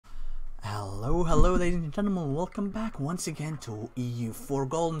Hello ladies and gentlemen, welcome back once again to EU4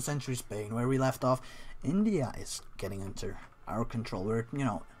 Golden Century Spain, where we left off. India is getting under our control. We're,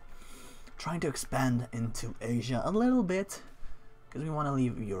 trying to expand into Asia a little bit, because we want to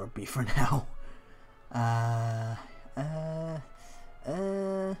leave Europe be for now.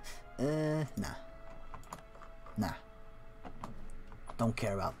 Nah. Don't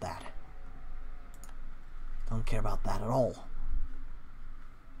care about that. Don't care about that at all.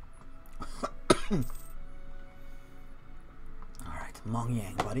 Alright, Mong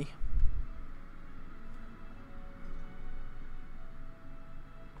Yang, buddy.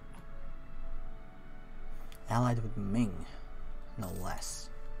 Allied with Ming, no less.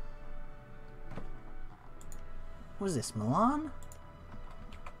 What is this, Milan?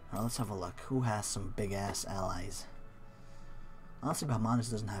 Now let's have a look. Who has some big ass allies? Honestly, Bahmanis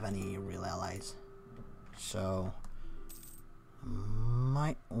doesn't have any real allies. So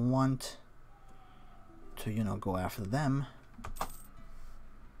might want to, go after them.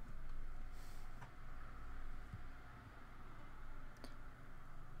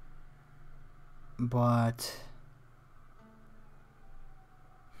 But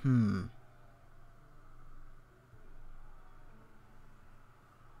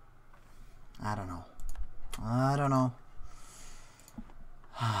I don't know.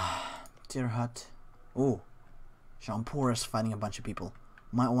 Deer Hut. Oh, Jampur is fighting a bunch of people.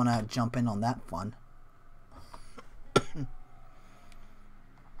 Might want to jump in on that fun.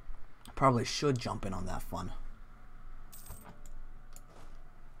 Probably should jump in on that fun.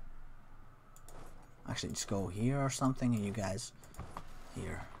 Actually, just go here or something, and you guys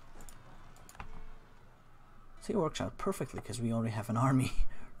here. See, it works out perfectly because we already have an army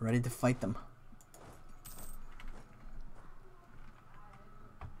ready to fight them.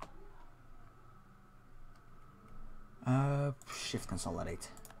 Shift consolidate.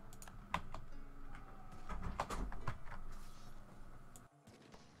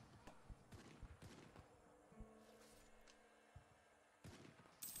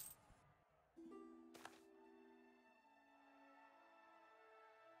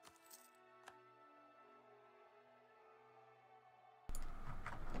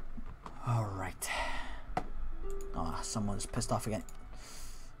 All right. Oh, someone's pissed off again.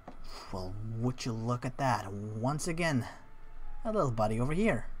 Well, would you look at that? Once again, a little buddy over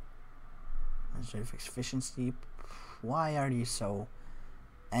here. Reserve efficiency. Why are you so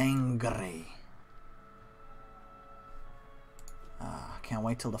angry? Can't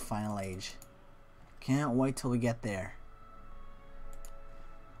wait till the final age. Can't wait till we get there.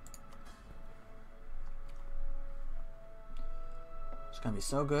 It's gonna be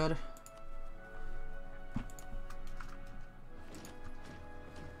so good.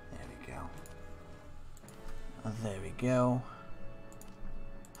 There we go.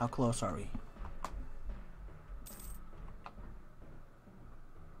 How close are we?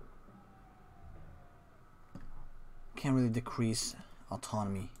 Can't really decrease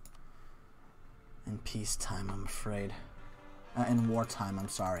autonomy in peacetime, I'm afraid. In wartime, I'm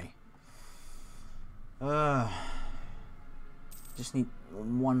sorry. Just need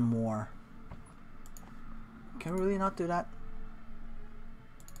one more. Can we really not do that?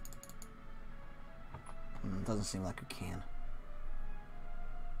 Doesn't seem like we can.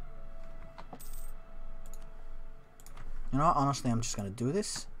 You know what? Honestly, I'm just gonna do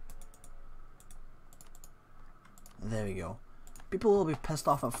this. There we go. People will be pissed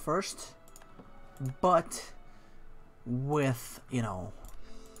off at first, but with,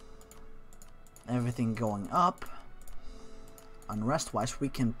 everything going up, unrest-wise, we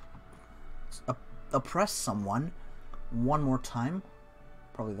can oppress someone one more time.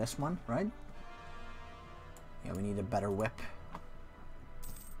 Probably this one, right? Yeah, we need a better whip.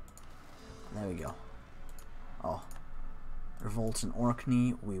 There we go. Oh. Revolts in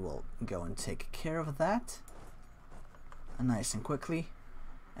Orkney. We will go and take care of that. Nice and quickly.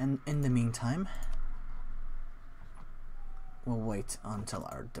 And in the meantime, we'll wait until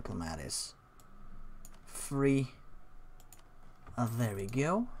our diplomat is free. There we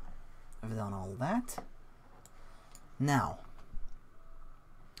go. I've done all that. Now,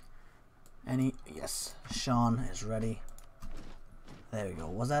 yes, Sean is ready. There we go.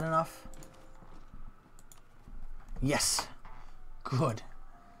 Was that enough? Yes. Good.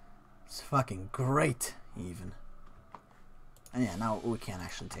 It's fucking great, even. And yeah, now we can't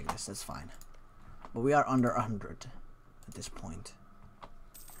actually take this. That's fine. But we are under 100 at this point.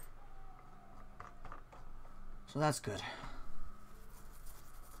 So that's good.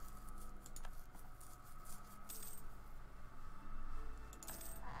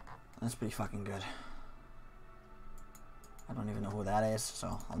 That's pretty fucking good. I don't even know who that is,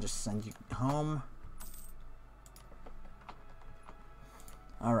 so I'll just send you home.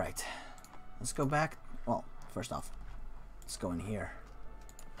 Alright. Let's go back. Well, first off, let's go in here.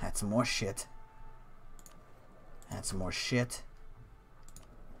 Had some more shit. Had some more shit.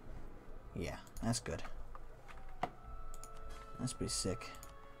 Yeah, that's good. That's pretty sick.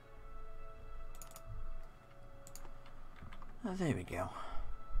 Oh, there we go.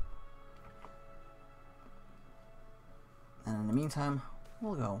 And in the meantime,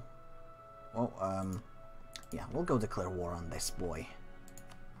 we'll go. Well, yeah, we'll go declare war on this boy.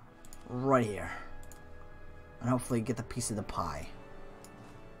 Right here. And hopefully get the piece of the pie.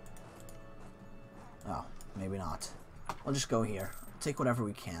 Oh, maybe not. We'll just go here. Take whatever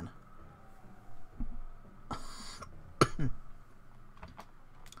we can.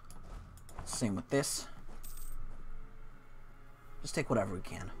 Same with this. Just take whatever we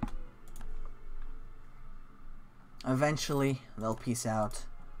can. Eventually, they'll peace out.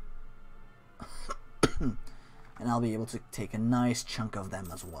 And I'll be able to take a nice chunk of them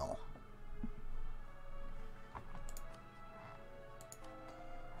as well.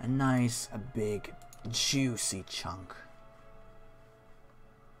 A nice, a big, juicy chunk.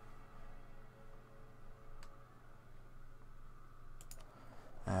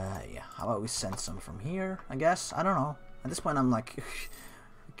 Yeah, how about we send some from here, I guess? I don't know. At this point, I'm like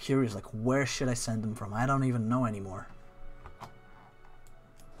curious, like, where should I send them from? I don't even know anymore.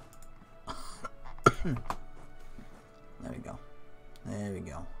 There we go. There we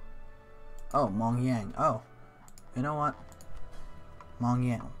go. Oh, Mongyang. Oh, you know what?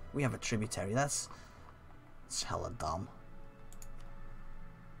 Mongyang. We have a tributary. That's hella dumb.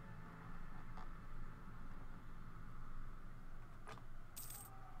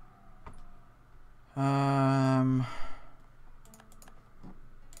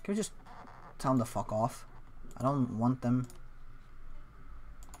 Can we just tell them to fuck off? I don't want them.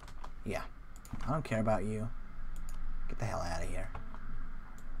 Yeah. I don't care about you. Get the hell out of here.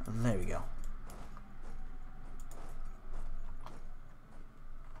 There we go.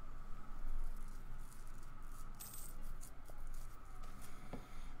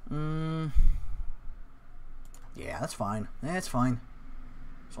 Yeah, that's fine. That's fine.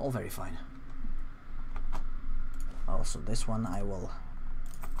 It's all very fine. Also, this one I will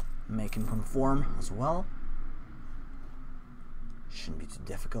make him conform as well. Shouldn't be too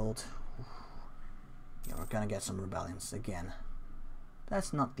difficult. Yeah, we're gonna get some rebellions again.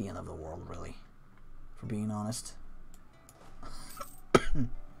 That's not the end of the world, really, for being honest.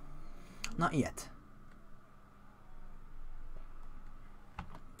 Not yet.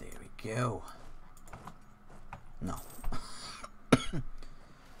 There we go. No.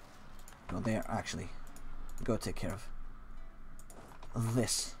 Go there, actually. Go take care of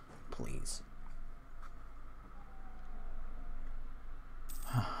this, please.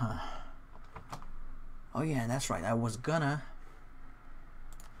 Oh yeah, that's right. I was gonna...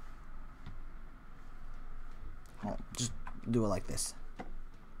 Well, just do it like this.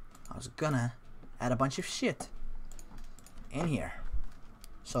 I was gonna add a bunch of shit in here.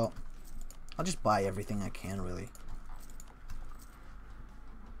 So, I'll just buy everything I can, really.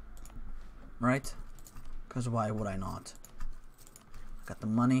 Right? Because why would I not? Got the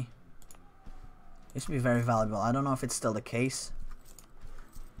money. Used to be very valuable. I don't know if it's still the case,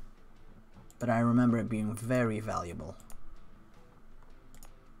 but I remember it being very valuable.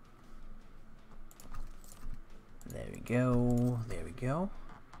 There we go. There we go.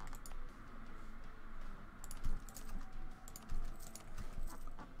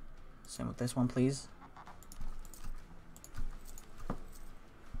 Same with this one, please.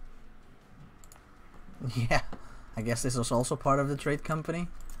 Yeah, I guess this was also part of the trade company.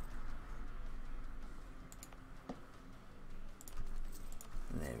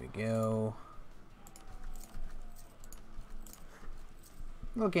 There we go.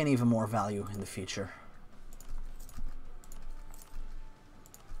 We'll gain even more value in the future.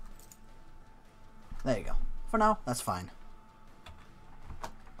 There you go. For now, that's fine.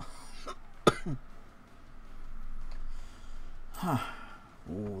 Huh.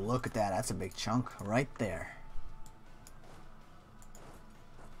 Ooh, look at that. That's a big chunk right there.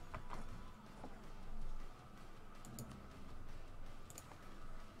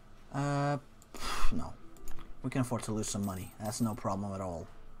 No. We can afford to lose some money. That's no problem at all.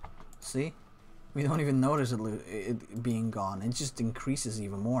 See? We don't even notice it being gone. It just increases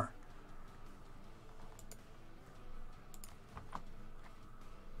even more.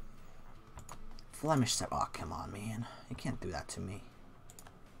 Flemish step. Oh, come on, man. You can't do that to me.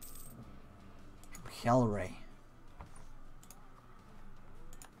 Hellray.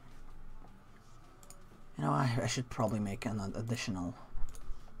 You know, I should probably make an additional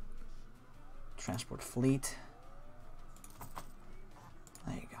transport fleet.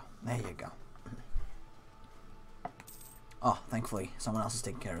 There you go. There you go. Oh, thankfully, someone else is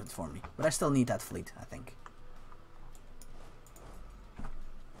taking care of it for me. But I still need that fleet, I think.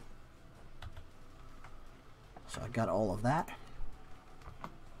 So I got all of that.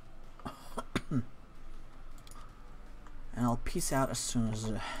 And I'll peace out as soon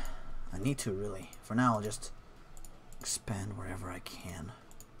as I need to, really. For now, I'll just expand wherever I can.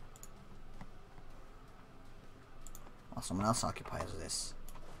 While someone else occupies this.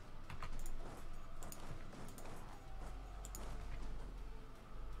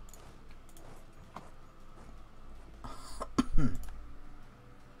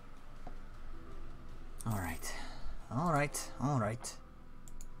 Alright. Alright. Alright.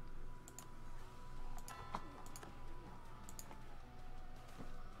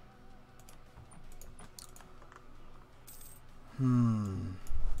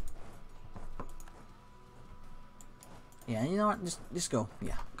 Yeah, you know what? Just go.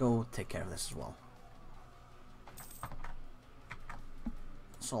 Yeah, go take care of this as well.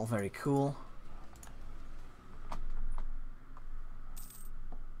 It's all very cool.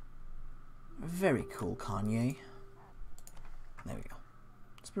 Very cool, Kanye. There we go.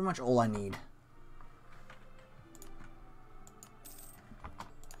 That's pretty much all I need.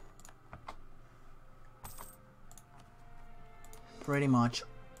 Pretty much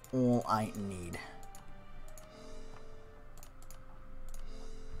all I need.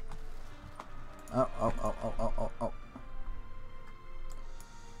 Oh.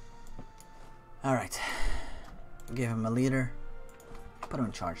 Alright. Give him a leader. Put him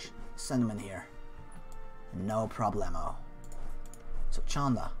in charge. Send him in here. No problemo. So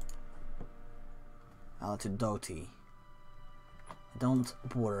Chanda. Ally to Doti. Don't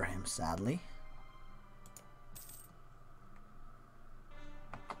border him, sadly.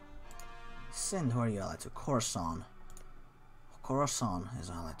 Sind, who are you allied to? Khorasan. Khorasan is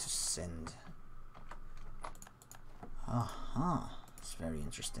allied to Sind. It's very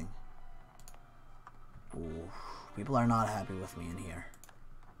interesting. Ooh, people are not happy with me in here.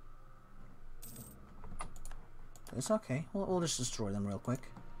 It's okay. We'll just destroy them real quick.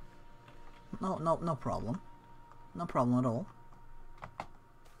 No problem. No problem at all.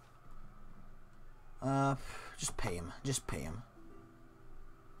 Just pay him. Just pay him.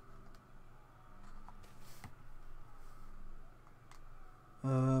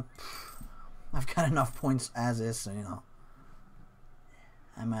 I've got enough points as is, so you know.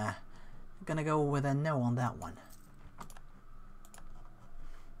 I'm gonna go with a no on that one.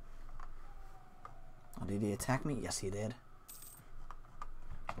 Oh, did he attack me? Yes, he did.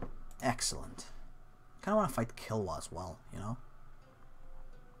 Excellent. Kinda wanna fight Kilwa as well, you know?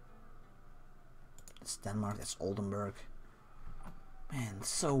 It's Denmark, it's Oldenburg. Man, it's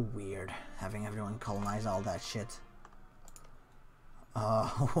so weird having everyone colonize all that shit.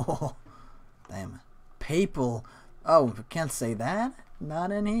 Oh, damn. Papal. Oh, we can't say that.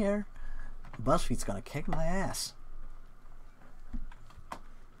 Not in here. BuzzFeed's gonna kick my ass.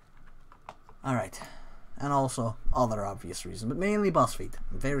 Alright. And also other obvious reasons, but mainly BuzzFeed.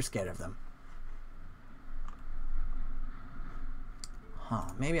 I'm very scared of them.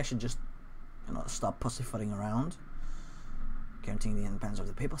 Maybe I should just, you know, stop pussyfooting around. Guaranteeing the independence of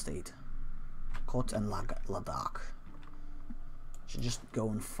the Papal State. Kot and Ladakh. Should just go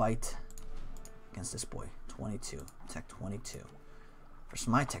and fight against this boy. 22. Tech 22. Versus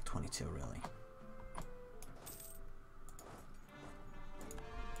my Tech 22, really.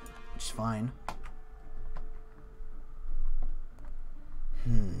 Which is fine.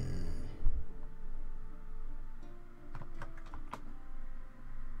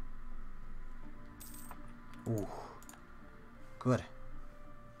 Ooh. Good.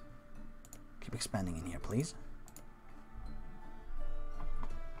 Keep expanding in here, please.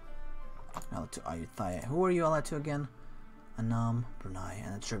 Allied to Ayutthaya. Who are you allied to again? Annam, Brunei,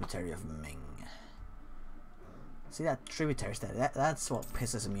 and a tributary of Ming. See that tributary state? That's what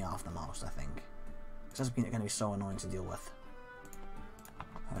pisses me off the most, I think. It's just going to be so annoying to deal with.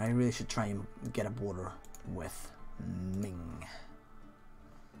 But I really should try and get a border with Ming.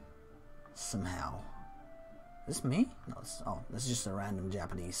 Somehow. Is this me? No, this is just a random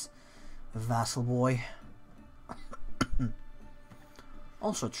Japanese vassal boy.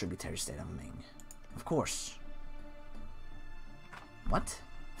 Also a tributary state of Ming. Of course. What?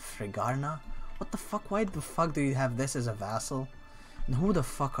 Frigarna? What the fuck? Why the fuck do you have this as a vassal? And who the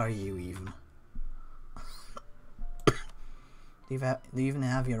fuck are you even? Do you even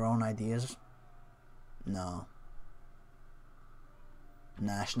have your own ideas? No.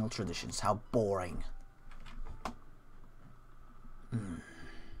 National traditions. How boring.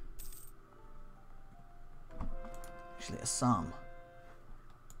 Actually, Assam.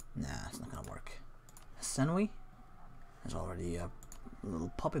 Nah, it's not gonna work. Senwi? There's already a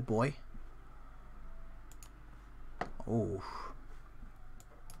little puppet boy. Oh.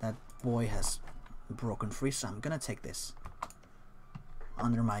 That boy has broken free, so I'm gonna take this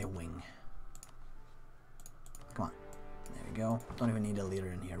under my wing. Come on. There we go. Don't even need a leader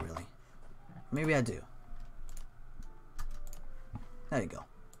in here, really. Maybe I do. There you go.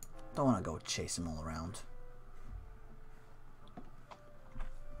 Don't want to go chase him all around.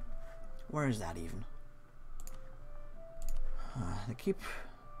 Where is that even? They keep,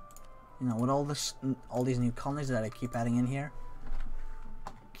 you know, with all these new colonies that I keep adding in here,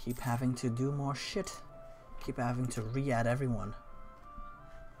 keep having to do more shit. Keep having to re-add everyone.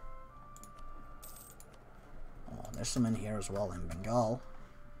 Oh, there's some in here as well in Bengal.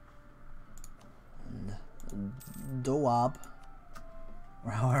 And Doab,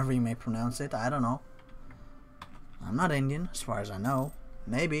 or however you may pronounce it. I don't know. I'm not Indian, as far as I know.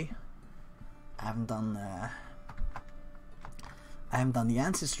 Maybe. I haven't done the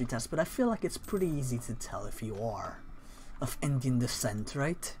ancestry test, but I feel like it's pretty easy to tell if you are of Indian descent,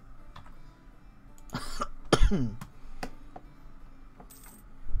 right?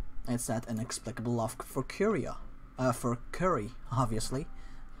 It's that inexplicable love for curry, obviously.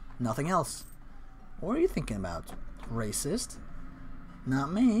 Nothing else. What are you thinking about? Racist?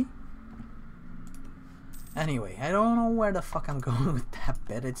 Not me. Anyway, I don't know where the fuck I'm going with that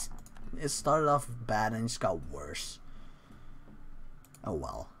bit. It started off bad and it just got worse. Oh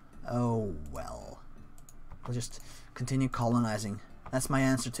well. Oh well. I'll just continue colonizing. That's my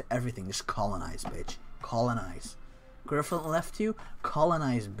answer to everything. Just colonize, bitch. Colonize. Girlfriend left you?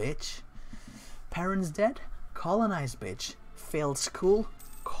 Colonize, bitch. Parents dead? Colonize, bitch. Failed school?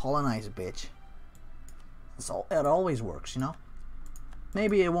 Colonize, bitch. It always works, you know?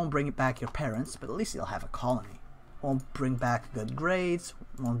 Maybe it won't bring back your parents, but at least you'll have a colony. Won't bring back good grades,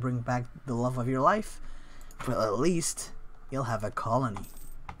 won't bring back the love of your life, but at least you'll have a colony.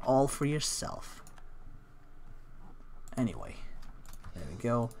 All for yourself. Anyway, there we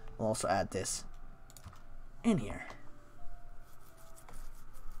go. We'll also add this in here.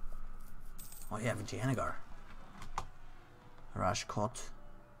 Oh yeah, Vijayanagar, Rajkot,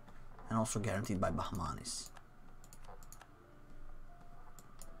 and also guaranteed by Bahmanis.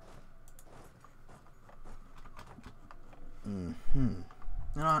 You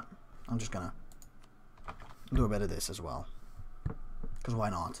know what? I'm just gonna do a bit of this as well. Because why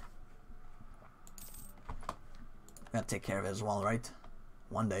not? Gotta take care of it as well, right?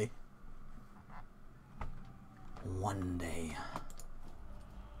 One day. One day.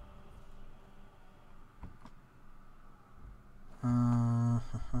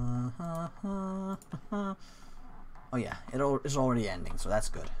 Oh yeah, it's already ending, so that's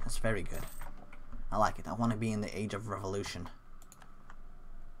good. That's very good. I like it. I want to be in the age of revolution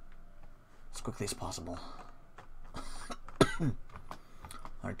as quickly as possible.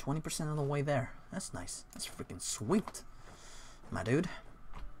 Alright, 20% of the way there. That's nice. That's freaking sweet, my dude.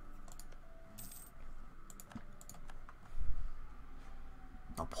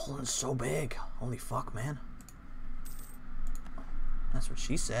 Oh, Poland's so big. Holy fuck, man. That's what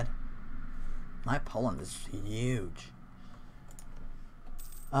she said. My Poland is huge.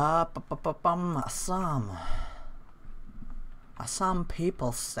 Assam. Assam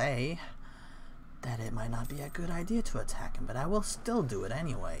people say that it might not be a good idea to attack him, but I will still do it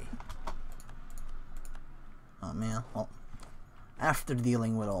anyway. Oh man, well, after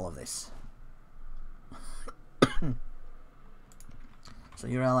dealing with all of this. So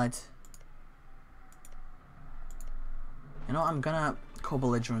you're allied. You know, I'm gonna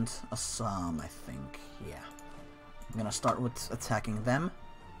co-belligerent Assam, I think. Yeah. I'm gonna start with attacking them.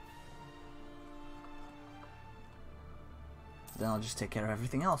 Then I'll just take care of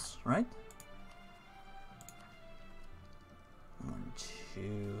everything else, right? 1,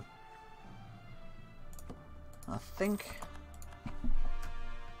 2. I think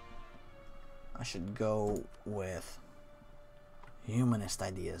I should go with humanist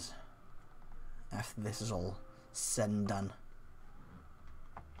ideas after this is all said and done.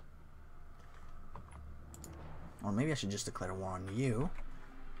 Or maybe I should just declare war on you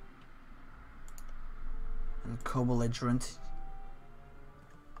and co-belligerent.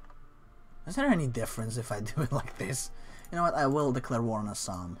 Is there any difference if I do it like this? You know what? I will declare war on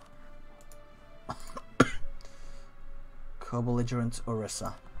Assam. Co-belligerent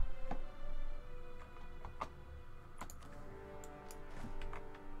Orissa.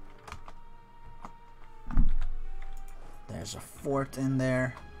 There's a fort in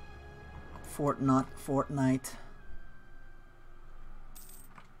there. Fortnite.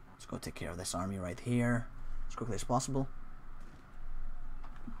 Let's go take care of this army right here. as quickly as possible.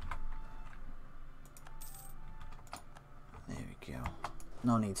 There we go.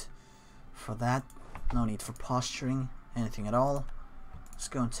 No need for that. No need for posturing. Anything at all. Let's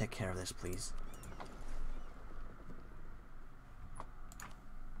go and take care of this, please.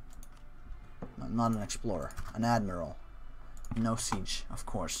 No, not an explorer. An admiral. No siege, of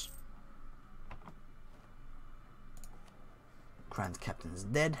course. Grand Captain's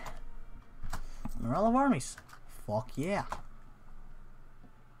dead. Morale of armies. Fuck yeah.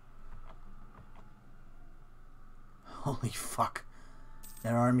 Holy fuck.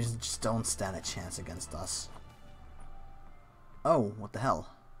 Their armies just don't stand a chance against us. Oh, what the hell?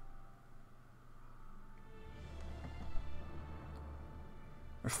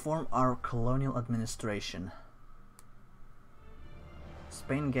 Reform our colonial administration.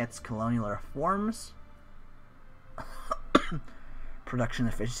 Spain gets colonial reforms. Production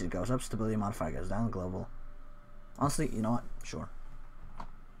efficiency goes up, stability modifier goes down, global. Honestly, you know what? Sure.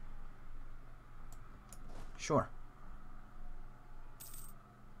 Sure.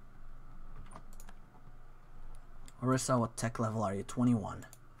 Orissa, what tech level are you? 21.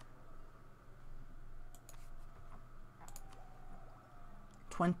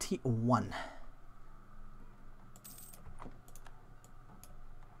 21.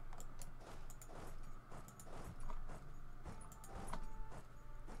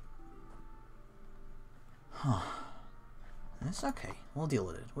 Huh. It's okay. We'll deal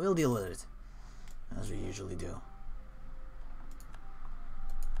with it. We'll deal with it. As we usually do.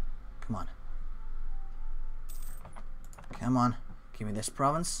 Come on. Come on. Give me this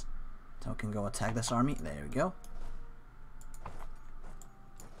province. So we can go attack this army. There we go.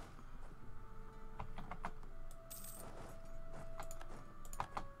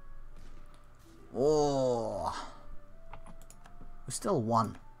 Oh. We still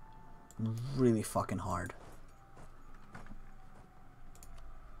won. Really fucking hard.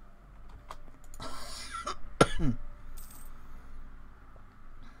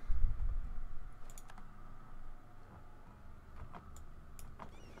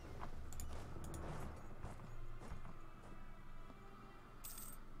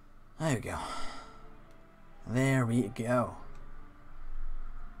 There we go. There we go.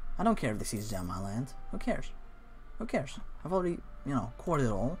 I don't care if they siege down my land. Who cares? Who cares? I've already, you know, cored it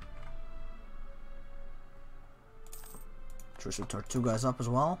all. Truce with Tortuga up as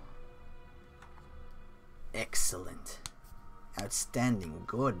well. Excellent. Outstanding.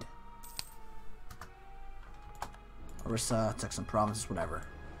 Good. Orissa, take some provinces, whatever.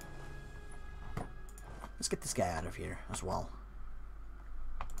 Let's get this guy out of here as well.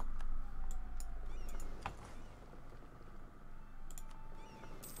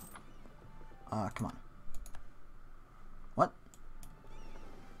 Come on. What?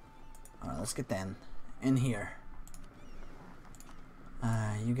 Alright, let's get them in here.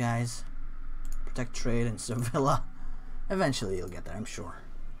 You guys protect trade in Sevilla. Eventually you'll get there, I'm sure.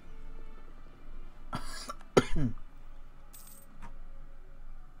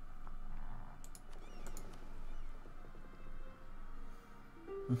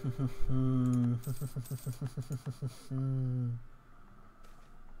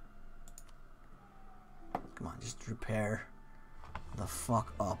 Come on, just repair the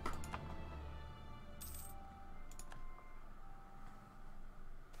fuck up.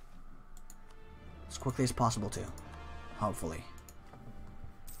 As quickly as possible too. Hopefully.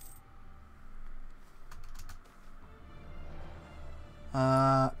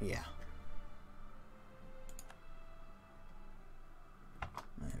 Yeah.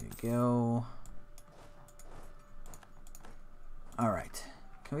 There we go. Alright.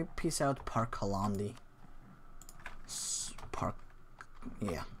 Can we piece out Park Hollandi? Park.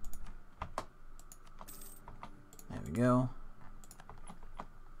 Yeah. There we go.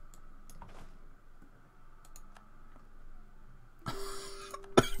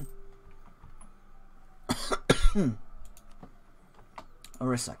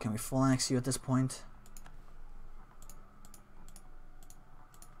 Orissa, can we full annex you at this point?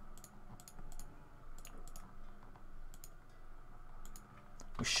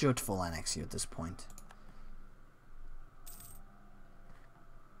 We should full annex you at this point.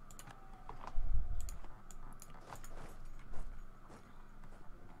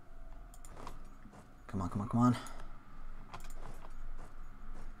 Come on, come on, come on.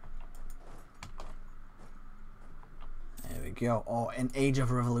 There we go. Oh, an Age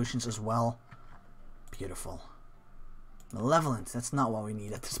of Revolutions as well. Beautiful. Malevolent. That's not what we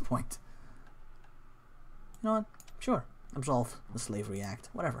need at this point. You know what? Sure. Absolve the Slavery Act.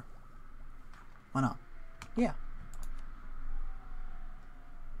 Whatever. Why not? Yeah.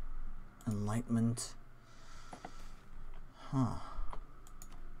 Enlightenment. Huh.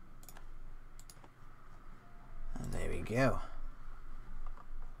 There we go.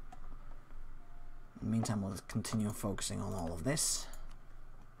 In the meantime, we'll continue focusing on all of this.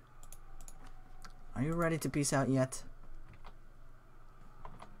 Are you ready to peace out yet?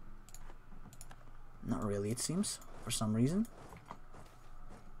 Not really, it seems, for some reason.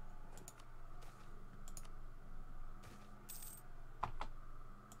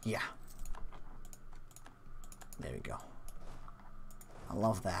 Yeah. There we go. I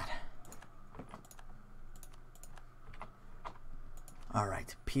love that.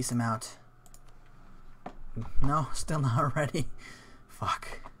 Alright, peace him out. No, still not ready.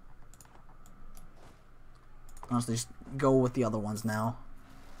 Fuck. Honestly, just go with the other ones now.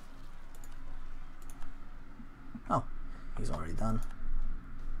 Oh, he's already done.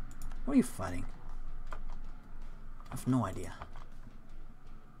 What are you fighting? I have no idea.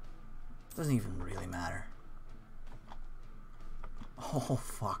 Doesn't even really matter. Oh,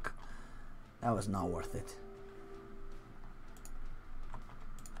 fuck. That was not worth it.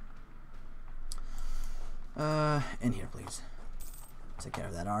 In here, please. Take care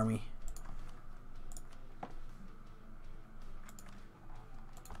of that army.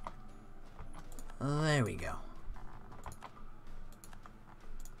 There we go.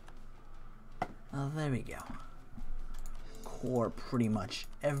 There we go. Core pretty much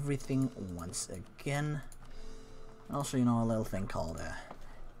everything once again. Also, you know, a little thing called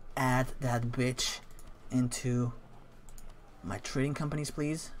add that bitch into my trading companies,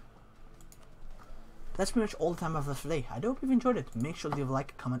 please. That's pretty much all the time I have left for today. I do hope you've enjoyed it. Make sure to leave a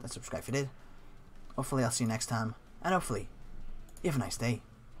like, comment, and subscribe if you did. Hopefully I'll see you next time. And hopefully you have a nice day.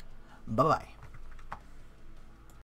 Bye-bye.